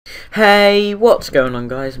Hey, what's going on,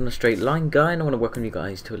 guys? I'm TheStraightLineGuy and I want to welcome you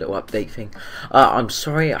guys to a little update thing. I'm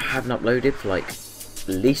sorry I haven't uploaded for like at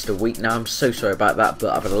least a week now. I'm so sorry about that,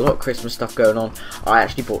 but I've had a lot of Christmas stuff going on. I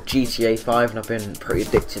actually bought GTA 5 and I've been pretty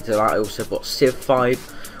addicted to that. I also bought Civ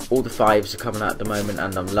 5. All the 5s are coming out at the moment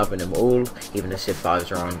and I'm loving them all, even the Civ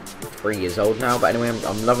 5s are on 3 years old now. But anyway,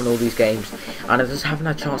 I'm loving all these games and I just haven't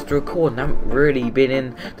had a chance to record and I haven't really been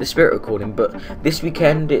in the spirit of recording. But this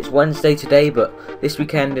weekend, it's Wednesday today, but this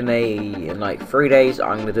weekend in like 3 days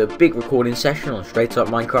I'm going to do a big recording session on Straight Up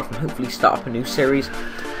Minecraft and hopefully start up a new series.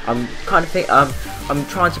 I'm trying to think,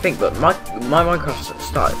 but my Minecraft's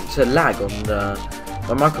starting to lag on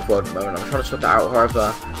my Minecraft world at the moment. I'm trying to sort that out.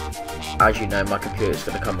 However, as you know, my computer's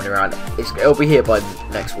going to come around. It'll be here by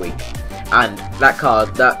next week. And that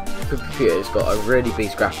computer's got a really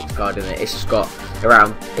beast graphics card in it. It's got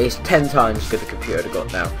it's 10 times as good a computer I've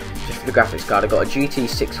got now. Just for the graphics card, I got a GT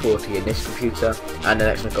 640 in this computer, and the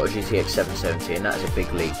next one's got a GTX 770, and that's a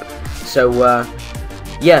big leap. So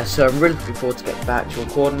yeah, so I'm really looking forward to getting back to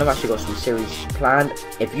recording. I've actually got some series planned.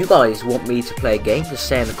 If you guys want me to play a game, just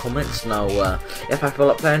say in the comments, and if I feel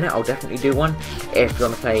like playing it, I'll definitely do one. If you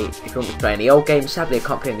want me to play any old games, sadly I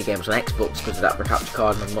can't play any games on Xbox because of that recapture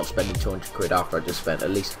card, and I'm not spending 200 quid after I just spent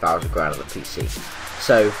at least 1,000 grand on the PC.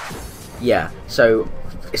 So yeah, so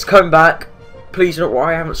it's coming back. Please don't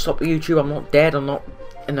worry, I haven't stopped the YouTube. I'm not dead. I'm not,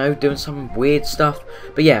 doing some weird stuff.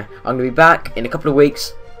 But yeah, I'm gonna be back in a couple of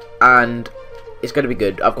weeks, and it's going to be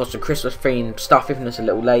good. I've got some Christmas themed stuff, even though it's a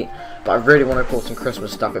little late, but I really want to record some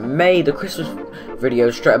Christmas stuff. The Christmas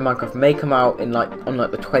videos straight up Minecraft may come out on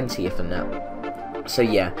the 20th and that. So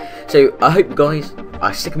yeah, so I hope you guys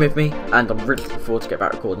are sticking with me, and I'm really looking forward to get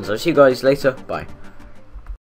back recording. So I'll see you guys later. Bye.